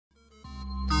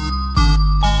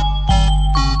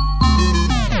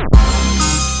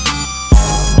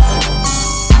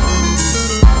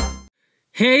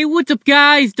Hey, what's up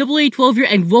guys? AA12 here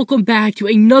and welcome back to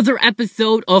another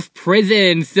episode of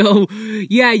Prison. So,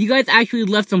 yeah, you guys actually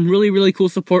left some really cool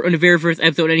support on the very first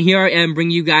episode, and here I am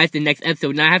bringing you guys the next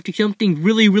episode. Now I have something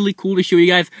really cool to show you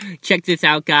guys. Check this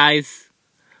out, guys.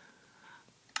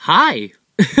 Hi.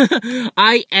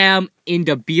 I am in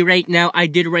the B right now. I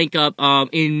did rank up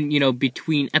in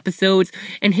between episodes,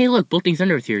 and hey look, Bolting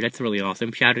Thunder is here. That's really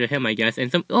awesome. Shout out to him, I guess.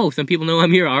 And some people know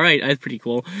I'm here. Alright, that's pretty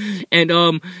cool.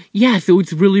 And yeah, so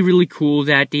it's really cool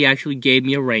that they actually gave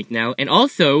me a rank now. And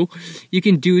also you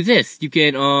can do this. You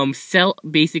can sell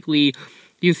basically.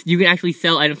 You can actually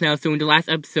sell items now. So in the last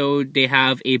episode, they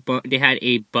had a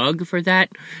bug for that.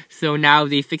 So now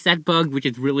they fixed that bug, which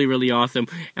is really awesome.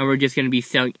 And we're just gonna be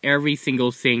selling every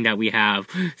single thing that we have.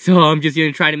 So I'm just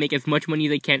gonna try to make as much money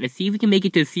as I can to see if we can make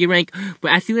it to C rank.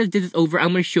 But as soon as this is over, I'm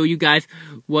gonna show you guys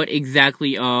what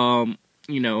exactly what's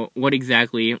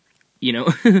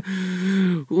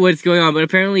going on. But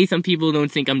apparently some people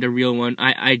don't think I'm the real one.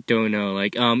 I don't know.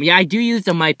 Yeah, I do use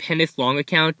the My Penis Long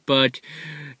account, but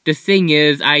the thing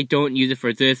is, I don't use it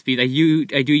for this, because I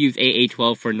do use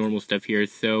AA12 for normal stuff here,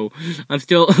 so I'm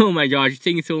still, oh my gosh, it's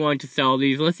taking so long to sell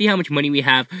these. Let's see how much money we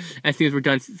have as soon as we're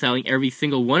done selling every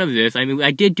single one of this. I mean, I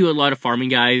did do a lot of farming,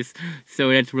 guys,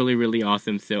 so that's really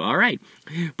awesome, so alright.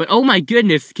 But oh my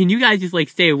goodness, can you guys just,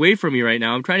 stay away from me right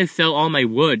now? I'm trying to sell all my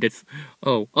wood.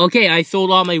 Oh, okay, I sold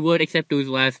all my wood except those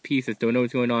last pieces. Don't know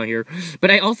what's going on here.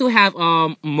 But I also have,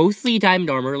 mostly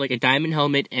diamond armor, like a diamond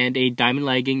helmet and a diamond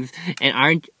leggings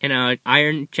and an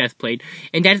iron chest plate.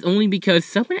 And that is only because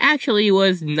someone actually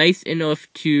was nice enough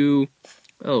to...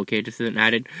 Oh, okay, this isn't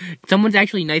added. Someone's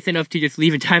actually nice enough to just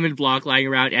leave a diamond block lying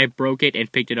around. I broke it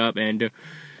and picked it up, and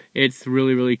it's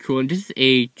really cool. And this is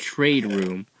a trade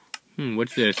room.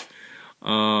 What's this?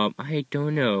 I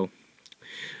don't know.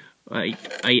 I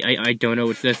don't know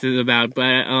what this is about,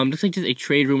 but looks like just a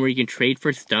trade room where you can trade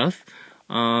for stuff.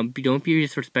 Don't be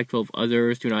disrespectful of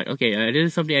others. Do not. Okay, this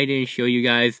is something I didn't show you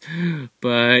guys,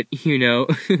 but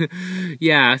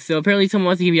yeah. So apparently someone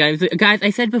wants to give me items. Guys,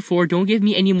 I said before, don't give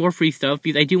me any more free stuff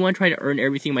because I do want to try to earn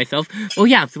everything myself. Oh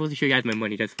yeah, I'm supposed to show you guys my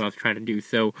money. That's what I was trying to do.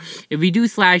 So if we do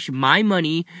 / my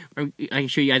money, I can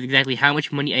show you guys exactly how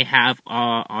much money I have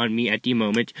on me at the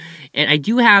moment. And I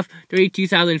do have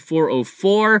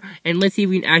 32,404. And let's see if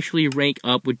we can actually rank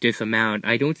up with this amount.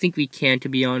 I don't think we can, to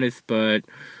be honest, but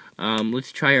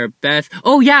let's try our best.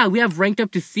 Oh yeah, we have ranked up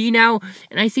to C now,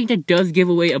 and I think that does give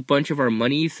away a bunch of our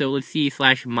money, so let's see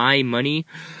 / my money,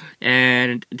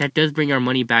 and that does bring our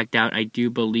money back down, I do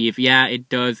believe. Yeah, it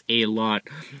does a lot.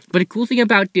 But the cool thing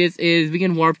about this is we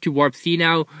can warp to warp C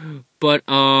now, but,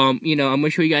 I'm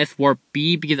gonna show you guys warp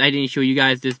B, because I didn't show you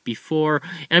guys this before,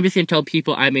 and I'm just gonna tell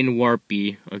people I'm in warp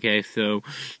B, okay, so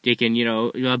they can,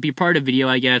 be part of the video,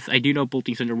 I guess. I do know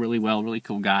Bolting Thunder really well, really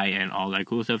cool guy, and all that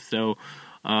cool stuff, so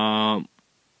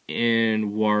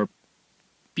in warp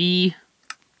B.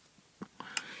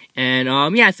 And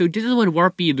yeah, so this is what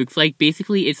warp B looks like.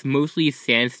 Basically it's mostly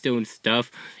sandstone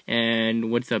stuff. And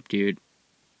what's up, dude?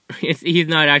 He's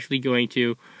not actually going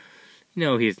to.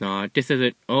 No, he's not. This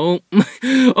isn't. Oh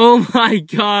my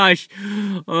gosh,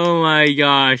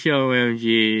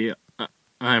 OMG.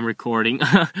 I'm recording.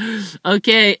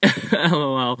 Okay.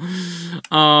 LOL.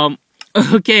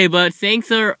 Okay, but thanks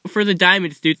for the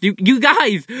diamonds, dude. You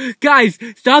guys,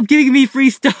 stop giving me free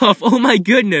stuff. Oh my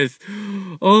goodness.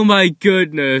 Oh my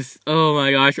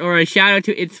gosh. Alright, shout out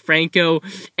to It's Franco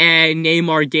and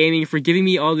Neymar Gaming for giving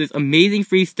me all this amazing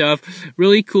free stuff.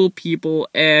 Really cool people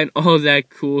and all that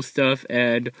cool stuff.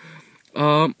 And,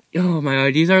 oh my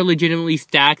god, these are legitimately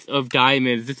stacks of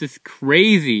diamonds. This is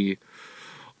crazy.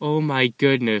 Oh my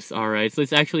goodness. Alright, so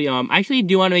let's actually, I actually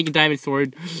do want to make a diamond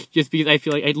sword, just because I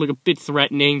feel like I'd look a bit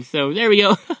threatening, so there we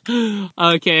go.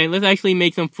 Okay, and let's actually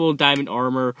make some full diamond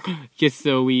armor, just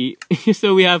so we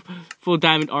have full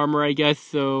diamond armor, I guess,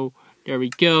 so there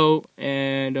we go,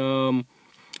 and,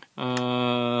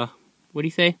 what do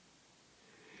you say?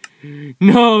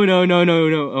 No,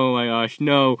 oh my gosh,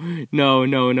 no,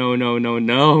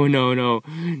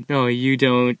 you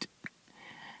don't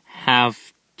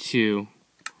have to.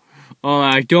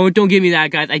 Oh, don't give me that,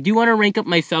 guys. I do want to rank up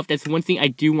myself. That's one thing I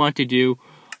do want to do.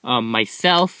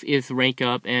 Myself is rank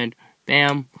up, and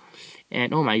bam.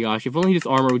 And oh my gosh, if only this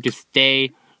armor would just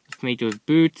stay. Let's make those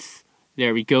boots.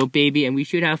 There we go, baby. And we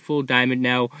should have full diamond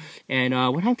now. And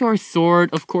what happened to our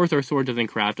sword? Of course, our sword doesn't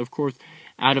craft. Of course,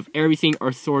 out of everything,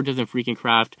 our sword doesn't freaking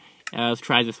craft. Let's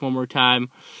try this one more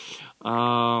time.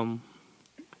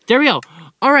 There we go.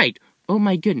 All right. Oh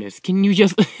my goodness, can you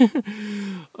just...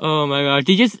 Oh my god,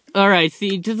 alright,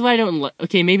 see, this is why I don't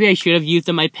okay, maybe I should have used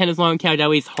My Penis Long account, that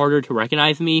way it's harder to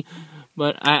recognize me,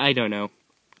 but I don't know.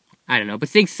 I don't know. But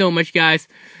thanks so much, guys.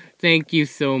 Thank you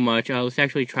so much. Let's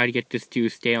actually try to get this to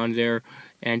stay on there.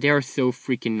 And they are so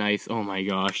freaking nice. Oh my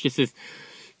gosh. This is,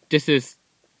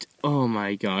 oh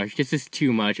my gosh. This is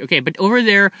too much. Okay, but over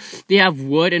there, they have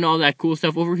wood and all that cool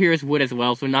stuff. Over here is wood as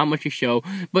well, so not much to show.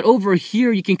 But over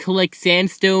here, you can collect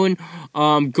sandstone,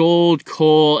 gold,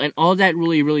 coal, and all that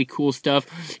really, really cool stuff.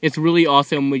 It's really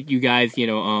awesome what you guys,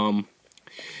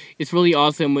 it's really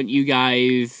awesome what you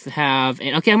guys have.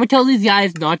 And okay, I'm gonna tell these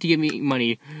guys not to give me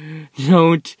money.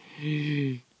 Don't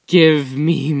give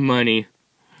me money.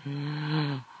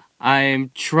 I'm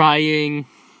trying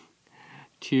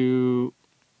to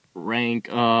rank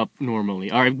up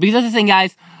normally. Alright, because that's the thing,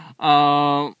 guys.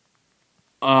 For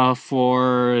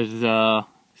the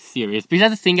series. Because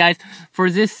that's the thing, guys. For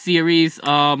this series,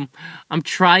 I'm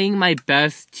trying my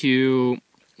best to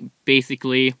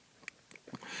basically...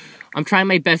 I'm trying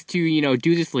my best to,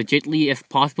 do this legitly as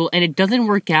possible, and it doesn't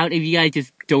work out if you guys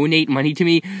just donate money to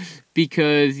me,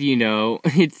 because,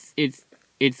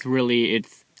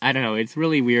 I don't know, it's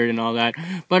really weird and all that.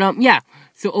 But, yeah,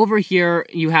 so over here,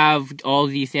 you have all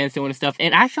the sandstone and stuff,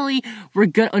 and actually, we're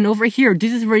good, and over here,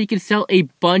 this is where you can sell a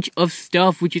bunch of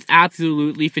stuff, which is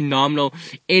absolutely phenomenal.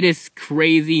 It is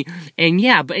crazy, and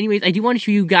yeah, but anyways, I do want to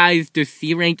show you guys the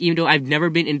C rank, even though I've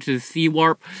never been into the C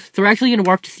warp, so we're actually going to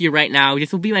warp to C right now.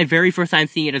 This will be my very first time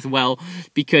seeing it as well,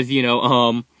 because,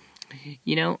 we're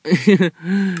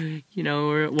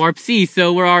warp C,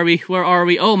 so where are we?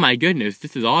 Oh my goodness,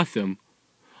 this is awesome.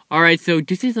 Alright, so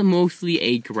this is mostly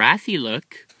a grassy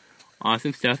look.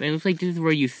 Awesome stuff. And it looks like this is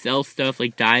where you sell stuff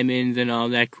like diamonds and all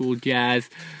that cool jazz.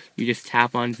 You just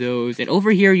tap on those. And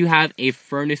over here you have a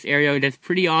furnace area that's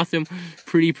pretty awesome.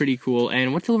 Pretty cool.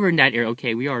 And what's over in that area?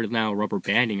 Okay, we are now rubber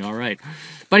banding. Alright.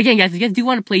 But again, guys, if you guys do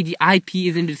want to play, the IP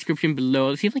is in the description below.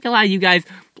 It seems like a lot of you guys,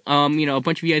 a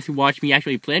bunch of you guys who watch me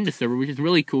actually play in the server, which is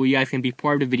really cool. You guys can be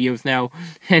part of the videos now.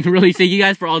 And really thank you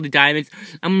guys for all the diamonds.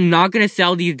 I'm not going to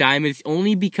sell these diamonds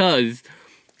only because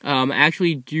I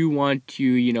actually do want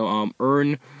to,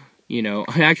 earn... I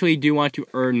actually do want to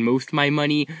earn most of my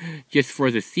money just for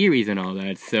the series and all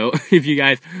that. So, if you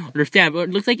guys understand. But it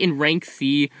looks like in rank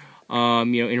C,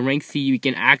 in rank C, you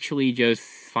can actually just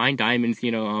find diamonds,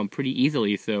 pretty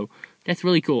easily. So, that's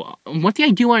really cool. One thing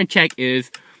I do want to check is,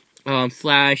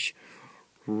 slash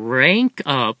rank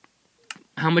up.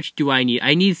 How much do I need?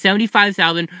 I need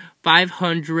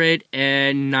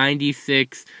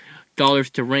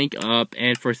 $75,596 to rank up.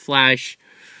 And for slash...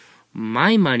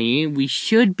 my money, we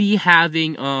should be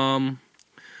having,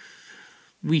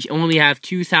 we only have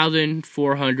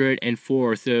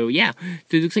 2,404, so yeah,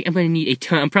 so it looks like I'm gonna need a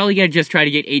ton. I'm probably gonna just try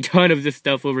to get a ton of this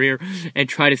stuff over here, and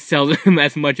try to sell them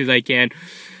as much as I can,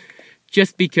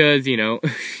 just because,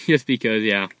 just because,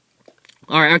 yeah.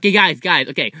 Alright, okay, guys,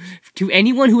 okay, to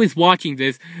anyone who is watching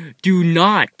this, do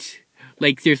not,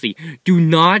 seriously, do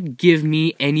not give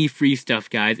me any free stuff,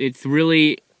 guys.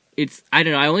 I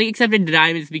don't know, I only accepted the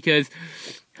diamonds because,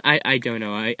 I don't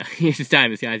know, it's just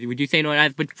diamonds, guys. Would you say no,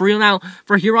 guys? But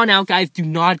for here on out, guys, do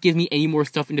not give me any more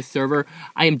stuff in the server.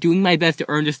 I am doing my best to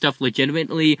earn this stuff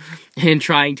legitimately, and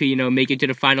trying to, make it to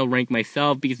the final rank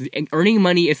myself, because earning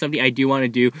money is something I do want to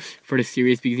do for the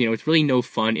series, because, it's really no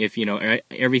fun if,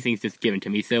 everything's just given to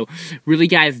me. So, really,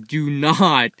 guys, do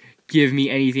not give me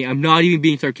anything. I'm not even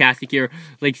being sarcastic here.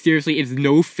 Seriously, it's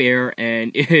no fair,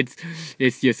 and it's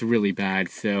just really bad.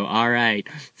 So, alright.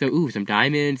 So, ooh, some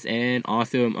diamonds, and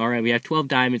awesome. Alright, we have 12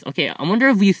 diamonds. Okay, I wonder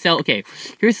if we sell... Okay,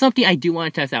 here's something I do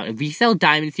want to test out. If we sell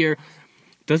diamonds here,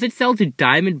 does it sell the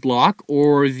diamond block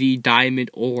or the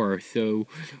diamond ore? So,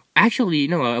 actually,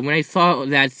 no, when I saw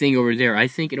that thing over there, I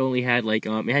think it only had, it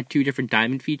had 2 different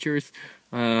diamond features.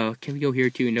 Can we go here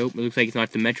too? Nope, it looks like it's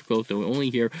not symmetrical, so only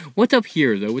here. What's up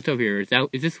here, though? What's up here?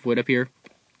 Is this wood up here?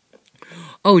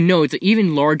 Oh, no, it's an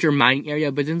even larger mining area,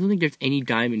 but it doesn't look like there's any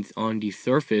diamonds on the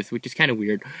surface, which is kind of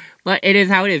weird. But it is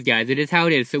how it is, guys. It is how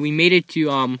it is. So we made it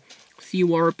to, Sea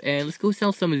Warp, and let's go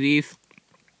sell some of these.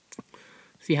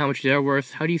 See how much they're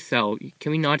worth. How do you sell?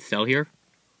 Can we not sell here?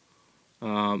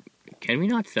 Can we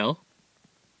not sell?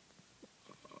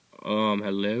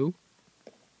 Hello?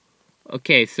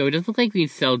 Okay, so it doesn't look like we can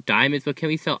sell diamonds, but can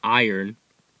we sell iron?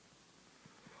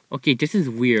 Okay, this is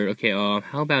weird. Okay, how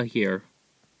about here?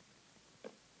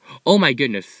 Oh my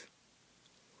goodness.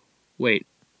 Wait.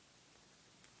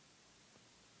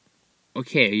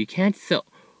 Okay, you can't sell...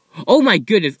 Oh my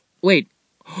goodness, wait.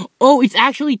 Oh, it's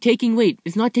actually taking... Wait,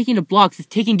 it's not taking the blocks, it's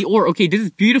taking the ore. Okay, this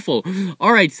is beautiful.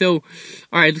 Alright, so...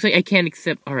 Alright, looks like I can't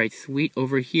accept... Alright, sweet,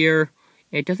 over here...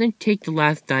 It doesn't take the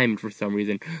last diamond for some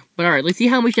reason. But alright, let's see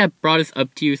how much that brought us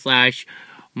up to, slash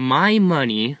my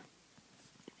money.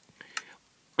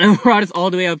 And brought us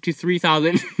all the way up to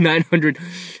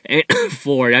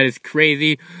 3,904. That is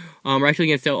crazy. We're actually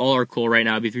gonna sell all our coal right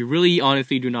now because we really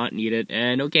honestly do not need it.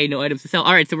 And okay, no items to sell.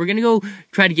 Alright, so we're gonna go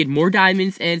try to get more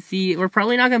diamonds and see. We're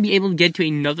probably not gonna be able to get to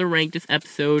another rank this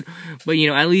episode, but you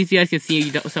know, at least you guys can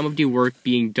see some of the work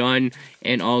being done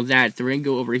and all that. So we're gonna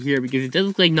go over here because it does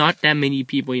look like not that many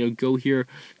people, you know, go here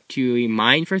to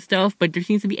mine for stuff, but there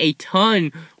seems to be a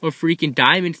ton of freaking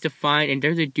diamonds to find, and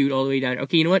there's a dude all the way down.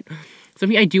 Okay, you know what?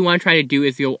 Something I do want to try to do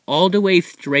is go all the way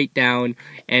straight down,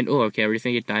 and, oh, okay, we're just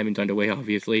gonna get diamonds on the way,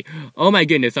 obviously. Oh my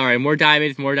goodness, alright, more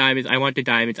diamonds, I want the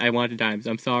diamonds,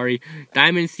 I'm sorry.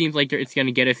 Diamonds seems like it's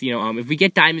gonna get us, you know, if we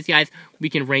get diamonds, guys, we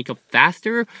can rank up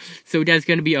faster, so that's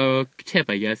gonna be a tip,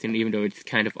 I guess, and even though it's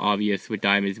kind of obvious with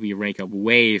diamonds, we rank up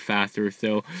way faster,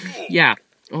 so, yeah.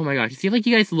 Oh my gosh, it seems like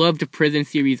you guys love the prison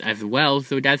series as well,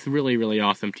 so that's really, really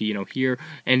awesome to, you know, hear,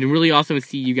 and really awesome to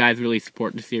see you guys really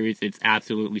support the series. It's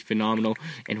absolutely phenomenal,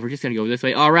 and we're just gonna go this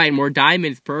way. Alright, more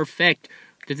diamonds, perfect.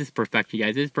 This is perfection,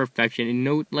 guys, this is perfection. In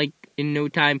no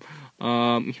time,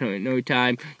 I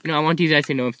want you guys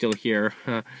to know I'm still here.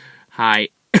 Hi.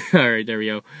 Alright, there we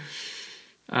go.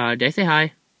 Did I say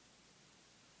hi?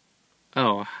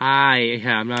 Oh, hi.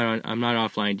 Yeah, I'm not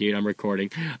offline, dude. I'm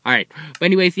recording. Alright. But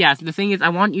anyways, yeah, so the thing is, I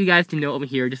want you guys to know over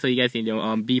here, just so you guys can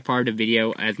know, be part of the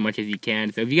video as much as you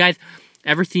can. So if you guys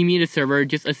ever see me in the server,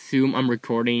 just assume I'm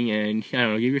recording and, I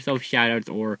don't know, give yourself shoutouts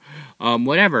or,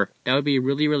 whatever. That would be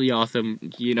really, really awesome,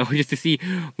 you know, just to see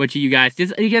what you guys,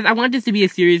 just because I want this to be a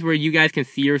series where you guys can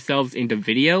see yourselves in the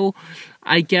video,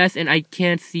 I guess, and I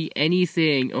can't see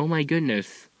anything. Oh my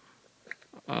goodness.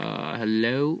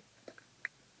 Hello?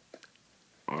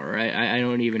 Alright, I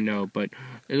don't even know, but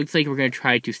it looks like we're going to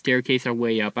try to staircase our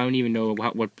way up. I don't even know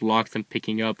what blocks I'm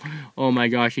picking up. Oh my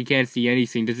gosh, you can't see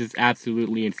anything. This is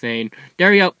absolutely insane. There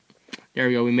we go. There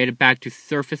we go. We made it back to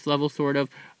surface level, sort of.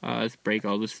 Let's break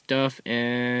all this stuff,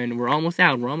 and we're almost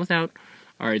out. We're almost out.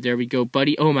 Alright, there we go,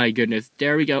 buddy. Oh my goodness.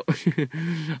 There we go.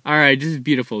 Alright, this is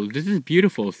beautiful. This is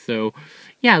beautiful. So,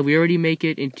 yeah, we already make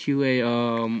it into a,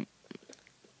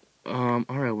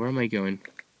 alright, where am I going?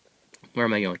 Where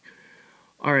am I going?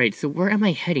 Alright, so where am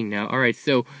I heading now? Alright,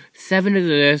 so 7 of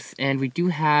this, and we do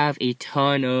have a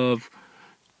ton of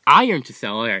iron to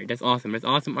sell. Alright, that's awesome, that's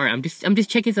awesome. Alright, I'm just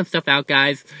checking some stuff out,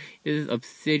 guys. This is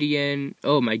obsidian.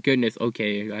 Oh my goodness,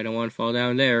 okay, I don't want to fall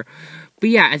down there. But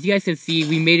yeah, as you guys can see,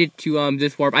 we made it to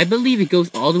this warp. I believe it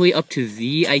goes all the way up to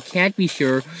Z. I can't be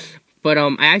sure, but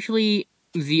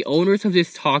the owners of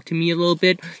this talked to me a little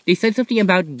bit. They said something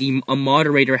about a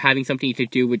moderator having something to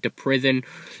do with the prison,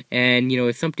 and, you know,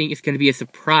 it's going to be a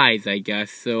surprise, I guess.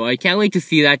 So I can't wait to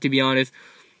see that, to be honest.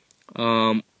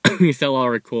 We sell all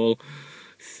our coal.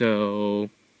 So,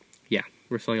 yeah,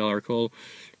 we're selling all our coal.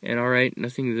 And alright,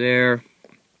 nothing there.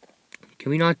 Can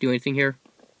we not do anything here?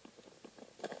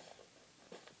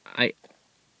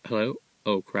 Hello?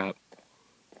 Oh, crap.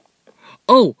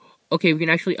 Oh! Okay, we can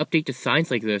actually update the signs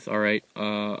like this. Alright,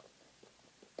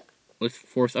 let's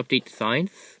force update the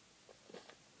signs.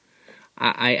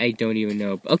 I don't even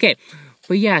know. Okay,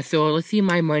 but yeah, so let's see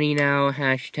my money now.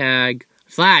 Hashtag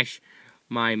 /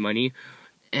 my money.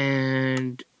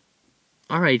 And,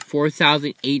 alright,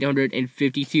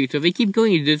 4,852. So if they keep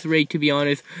going at this rate, to be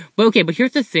honest. But okay, but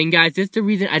here's the thing, guys. This is the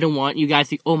reason I don't want you guys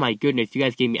to... Oh my goodness, you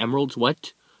guys gave me emeralds?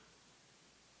 What?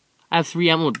 I have 3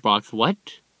 emerald blocks. What?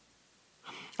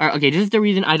 Alright, okay, this is the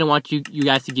reason I don't want you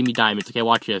guys to give me diamonds. Okay,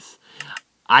 watch this.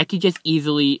 I could just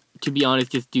easily, to be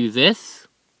honest, just do this.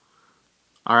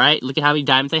 Alright, look at how many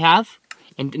diamonds I have.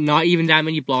 And not even that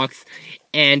many blocks.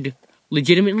 And,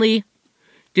 legitimately,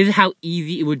 this is how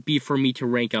easy it would be for me to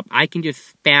rank up. I can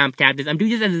just spam tap this. I'm doing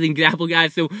this as an example,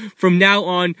 guys. So, from now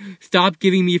on, stop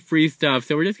giving me free stuff.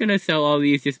 So, we're just gonna sell all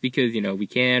these just because, you know, we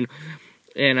can.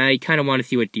 And I kind of want to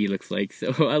see what D looks like, so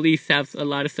at least have a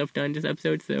lot of stuff done this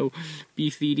episode, so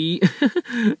BCD.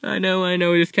 I know,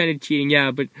 it's kind of cheating,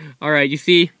 yeah, but alright, you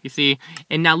see,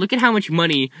 and now look at how much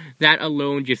money that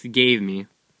alone just gave me.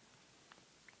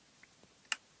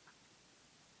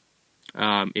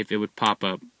 If it would pop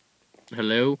up.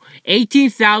 Hello?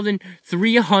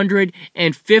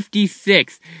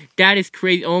 18,356. That is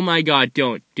crazy. Oh my god,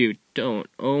 don't.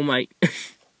 Oh my...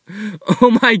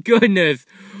 oh my goodness.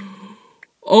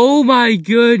 Oh my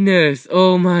goodness.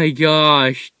 Oh my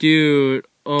gosh, dude.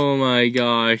 Oh my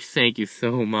gosh. Thank you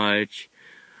so much.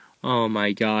 Oh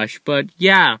my gosh. But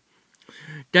yeah.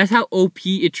 That's how OP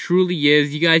it truly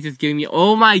is. You guys just giving me...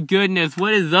 Oh my goodness.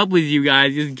 What is up with you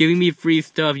guys? Just giving me free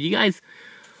stuff. You guys...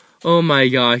 Oh my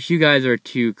gosh. You guys are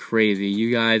too crazy.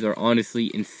 You guys are honestly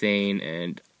insane.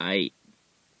 And I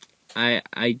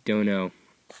don't know.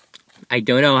 I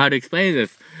don't know how to explain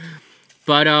this.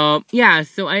 But yeah,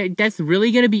 so that's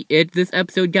really gonna be it this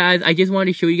episode, guys. I just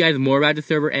wanted to show you guys more about the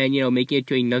server and, you know, making it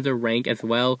to another rank as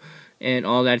well and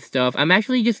all that stuff. I'm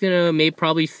actually just gonna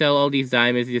probably sell all these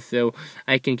diamonds just so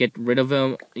I can get rid of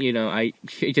them, you know,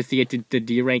 just to get to the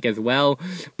D rank as well.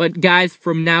 But guys,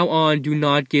 from now on, do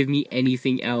not give me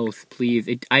anything else, please.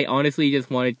 I honestly just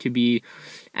want it to be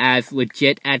as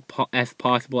legit as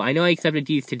possible. I know I accepted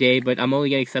these today, but I'm only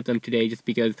gonna accept them today just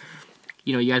because,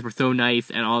 you know, you guys were so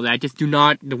nice and all that. Just do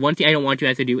not, the one thing I don't want you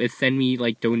guys to do is send me,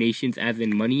 like, donations as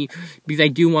in money, because I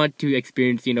do want to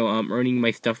experience, you know, earning my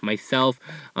stuff myself.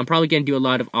 I'm probably going to do a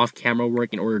lot of off-camera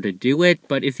work in order to do it,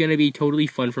 but it's going to be totally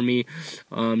fun for me,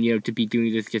 you know, to be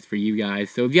doing this just for you guys.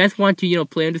 So if you guys want to, you know,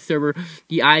 play on the server,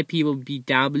 the IP will be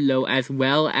down below, as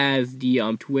well as the,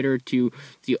 Twitter to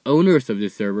the owners of the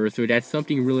server. So that's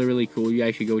something really, really cool. You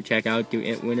guys should go check out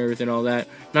the winners and all that.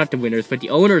 Not the winners, but the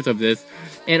owners of this.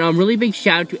 And really big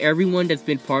shout out to everyone that's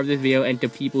been part of this video and to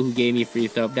people who gave me free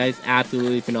stuff. That is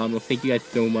absolutely phenomenal. Thank you guys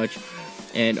so much.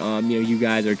 And you know, you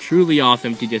guys are truly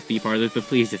awesome to just be part of this, but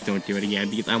please just don't do it again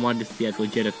because I want this to be as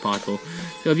legit as possible.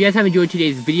 So if you guys have enjoyed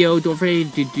today's video, don't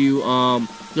forget to don't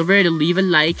forget to leave a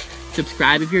like,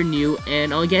 subscribe if you're new,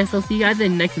 and I guess I'll see you guys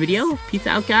in the next video. Peace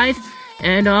out, guys,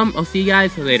 and I'll see you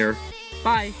guys later.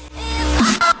 Bye.